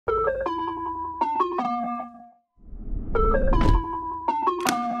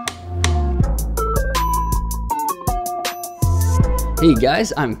Hey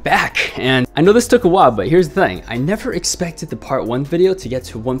guys, I'm back, and I know this took a while, but here's the thing. I never expected the part 1 video to get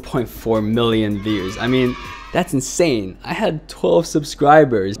to 1.4 million views. I mean, that's insane. I had 12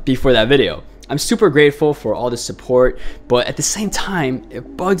 subscribers before that video. I'm super grateful for all the support, but at the same time,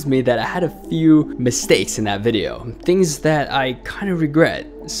 it bugs me that I had a few mistakes in that video, things that I kind of regret.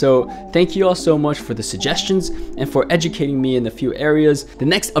 So thank you all so much for the suggestions and for educating me in a few areas. The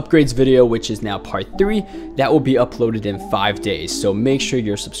next upgrades video, which is now part 3, that will be uploaded in 5 days. So make sure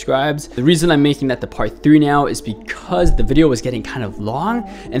you're subscribed. The reason I'm making that the part 3 now is because the video was getting kind of long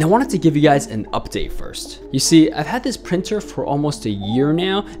and I wanted to give you guys an update first. You see, I've had this printer for almost a year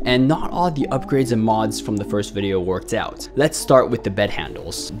now and not all the upgrades and mods from the first video worked out. Let's start with the bed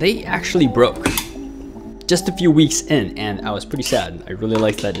handles. They actually broke just a few weeks in, and I was pretty sad. I really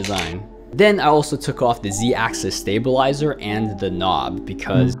liked that design. Then I also took off the Z-axis stabilizer and the knob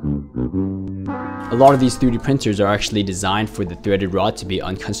because a lot of these 3D printers are actually designed for the threaded rod to be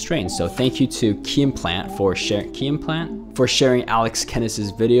unconstrained. So thank you to Kenis for sharing Alex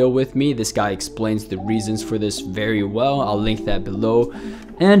Kenis's video with me. This guy explains the reasons for this very well. I'll link that below.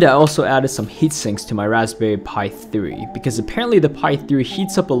 And I also added some heat sinks to my Raspberry Pi 3 because apparently the Pi 3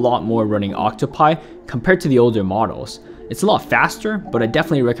 heats up a lot more running Octopi compared to the older models. It's a lot faster, but I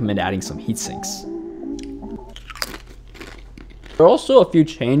definitely recommend adding some heat sinks. There are also a few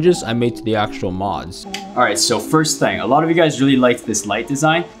changes I made to the actual mods. Alright, so first thing, a lot of you guys really liked this light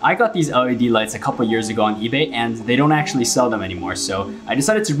design. I got these LED lights a couple years ago on eBay and they don't actually sell them anymore. So I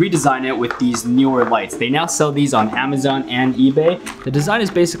decided to redesign it with these newer lights. They now sell these on Amazon and eBay. The design is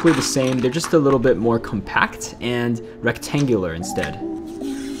basically the same. They're just a little bit more compact and rectangular instead.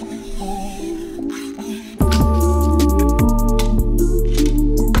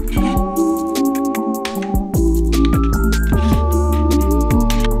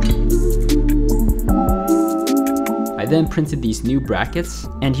 Then printed these new brackets,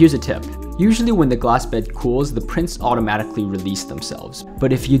 and here's a tip. Usually when the glass bed cools, the prints automatically release themselves.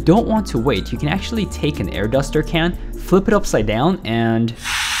 But if you don't want to wait, you can actually take an air duster can, flip it upside down, and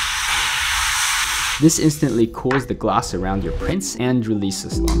this instantly cools the glass around your prints and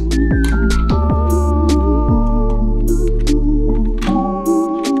releases them.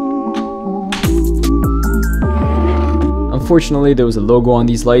 Unfortunately, there was a logo on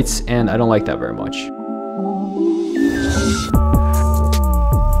these lights, and I don't like that very much.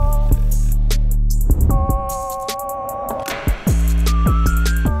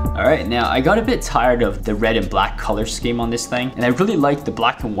 Alright, now I got a bit tired of the red and black color scheme on this thing, and I really liked the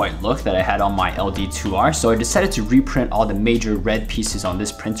black and white look that I had on my LD2R, so I decided to reprint all the major red pieces on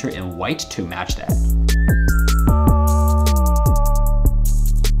this printer in white to match that.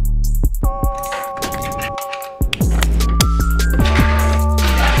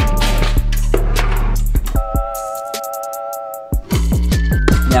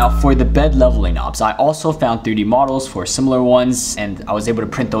 Now for the bed leveling knobs, I also found 3D models for similar ones and I was able to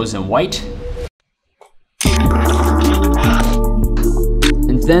print those in white.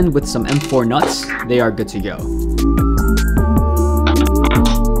 And then with some M4 nuts, they are good to go.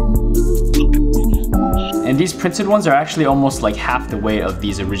 And these printed ones are actually almost like half the weight of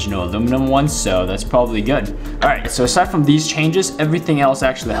these original aluminum ones, so that's probably good. Alright, so aside from these changes, everything else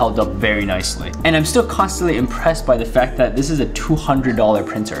actually held up very nicely. And I'm still constantly impressed by the fact that this is a $200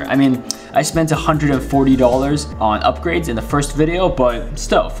 printer. I mean, I spent $140 on upgrades in the first video, but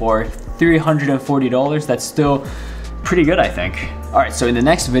still, for $340, that's still pretty good, I think. Alright, so in the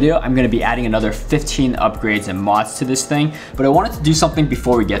next video, I'm going to be adding another 15 upgrades and mods to this thing, but I wanted to do something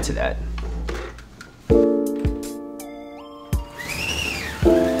before we get to that.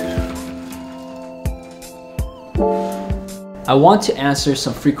 I want to answer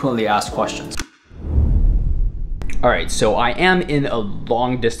some frequently asked questions. Alright, so I am in a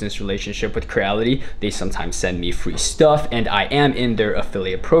long distance relationship with Creality. They sometimes send me free stuff and I am in their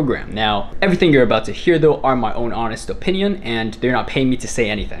affiliate program. Now, everything you're about to hear though are my own honest opinion and they're not paying me to say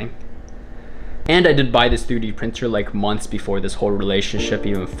anything. And I did buy this 3D printer like months before this whole relationship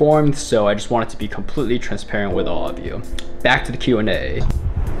even formed, so I just wanted to be completely transparent with all of you. Back to the Q&A.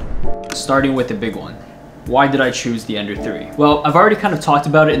 Starting with the big one. Why did I choose the Ender 3? Well, I've already kind of talked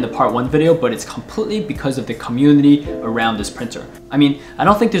about it in the part 1 video, but it's completely because of the community around this printer. I mean, I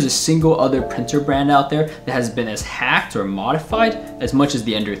don't think there's a single other printer brand out there that has been as hacked or modified as much as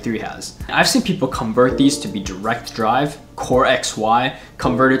the Ender 3 has. I've seen people convert these to be direct drive, coreXY,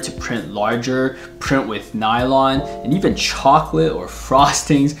 convert it to print larger, print with nylon, and even chocolate or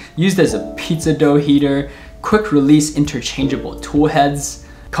frostings, used as a pizza dough heater, quick release interchangeable tool heads,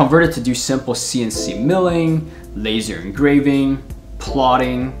 converted to do simple CNC milling, laser engraving,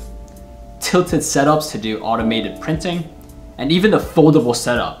 plotting, tilted setups to do automated printing, and even the foldable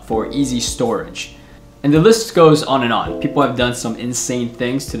setup for easy storage. And the list goes on and on. People have done some insane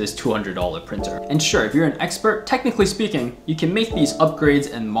things to this $200 printer. And sure, if you're an expert, technically speaking, you can make these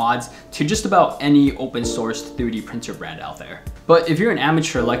upgrades and mods to just about any open source 3D printer brand out there. But if you're an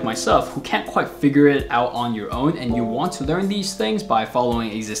amateur like myself who can't quite figure it out on your own and you want to learn these things by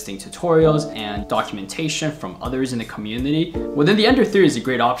following existing tutorials and documentation from others in the community, well then the Ender 3 is a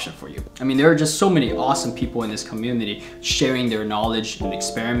great option for you. I mean, there are just so many awesome people in this community sharing their knowledge and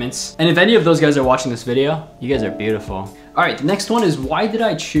experiments. And if any of those guys are watching this video, you guys are beautiful. Alright, the next one is, why did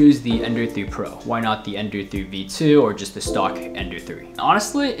I choose the Ender 3 Pro? Why not the Ender 3 V2 or just the stock Ender 3?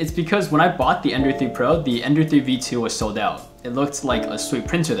 Honestly, it's because when I bought the Ender 3 Pro, the Ender 3 V2 was sold out. It looked like a sweet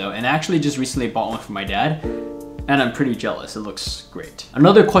printer though, and I actually just recently bought one for my dad, and I'm pretty jealous. It looks great.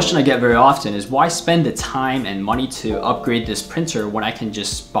 Another question I get very often is, why spend the time and money to upgrade this printer when I can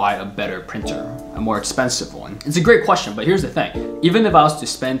just buy a better printer, a more expensive one? It's a great question, but here's the thing. Even if I was to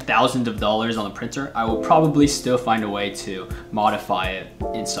spend thousands of dollars on the printer, I will probably still find a way to modify it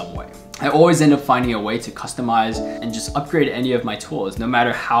in some way. I always end up finding a way to customize and just upgrade any of my tools, no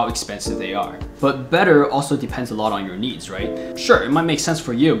matter how expensive they are. But better also depends a lot on your needs, right? Sure, it might make sense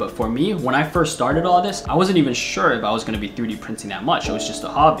for you, but for me, when I first started all this, I wasn't even sure if I was gonna be 3D printing that much. It was just a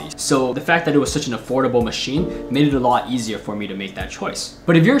hobby. So the fact that it was such an affordable machine made it a lot easier for me to make that choice.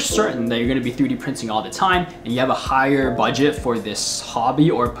 But if you're certain that you're gonna be 3D printing all the time and you have a higher budget for this hobby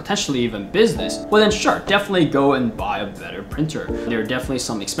or potentially even business, well then sure, definitely go and buy a better printer. There are definitely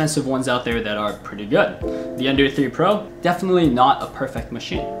some expensive ones out there that are pretty good. The Ender 3 Pro, definitely not a perfect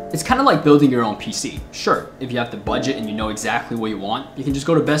machine. It's kind of like building your own PC. Sure, if you have the budget and you know exactly what you want, you can just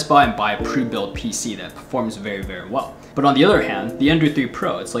go to Best Buy and buy a pre-built PC that performs very, very well. But on the other hand, the Ender 3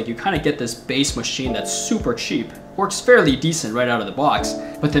 Pro, it's like you kind of get this base machine that's super cheap, works fairly decent right out of the box,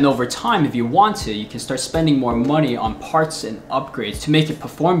 but then over time, if you want to, you can start spending more money on parts and upgrades to make it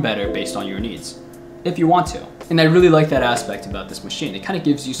perform better based on your needs, if you want to. And I really like that aspect about this machine. It kind of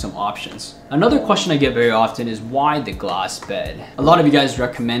gives you some options. Another question I get very often is, why the glass bed? A lot of you guys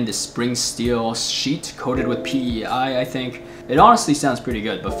recommend the spring steel sheet coated with PEI, I think. It honestly sounds pretty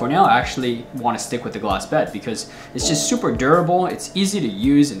good, but for now I actually want to stick with the glass bed because it's just super durable, it's easy to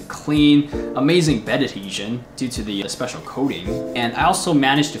use and clean, amazing bed adhesion due to the special coating, and I also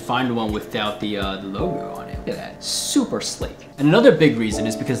managed to find one without the logo on it. Look at that, super sleek. And another big reason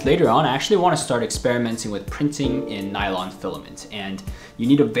is because later on I actually want to start experimenting with printing in nylon filament, and you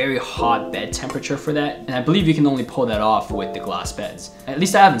need a very hot bed temperature for that, and I believe you can only pull that off with the glass beds. At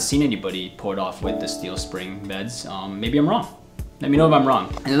least I haven't seen anybody pull it off with the steel spring beds. Maybe I'm wrong. Let me know if I'm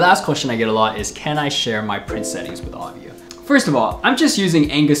wrong. And the last question I get a lot is, can I share my print settings with all of you? First of all, I'm just using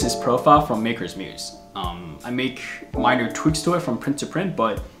Angus's profile from Maker's Muse. I make minor tweaks to it from print to print,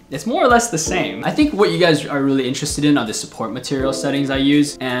 but it's more or less the same. I think what you guys are really interested in are the support material settings I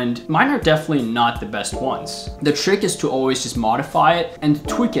use, and mine are definitely not the best ones. The trick is to always just modify it and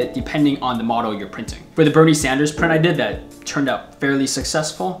tweak it depending on the model you're printing. For the Bernie Sanders print I did that turned out fairly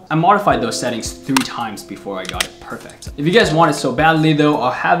successful, I modified those settings 3 times before I got it perfect. If you guys want it so badly though,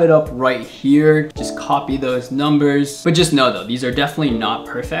 I'll have it up right here. Just copy those numbers. But just know though, these are definitely not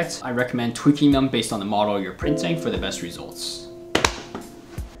perfect. I recommend tweaking them based on the model you're printing for the best results.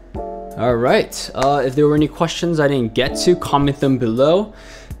 All right, if there were any questions I didn't get to, comment them below.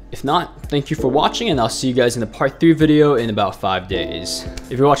 If not, thank you for watching, and I'll see you guys in the part 3 video in about 5 days.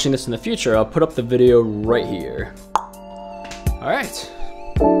 If you're watching this in the future, I'll put up the video right here. All right,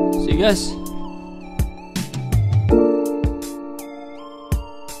 see you guys.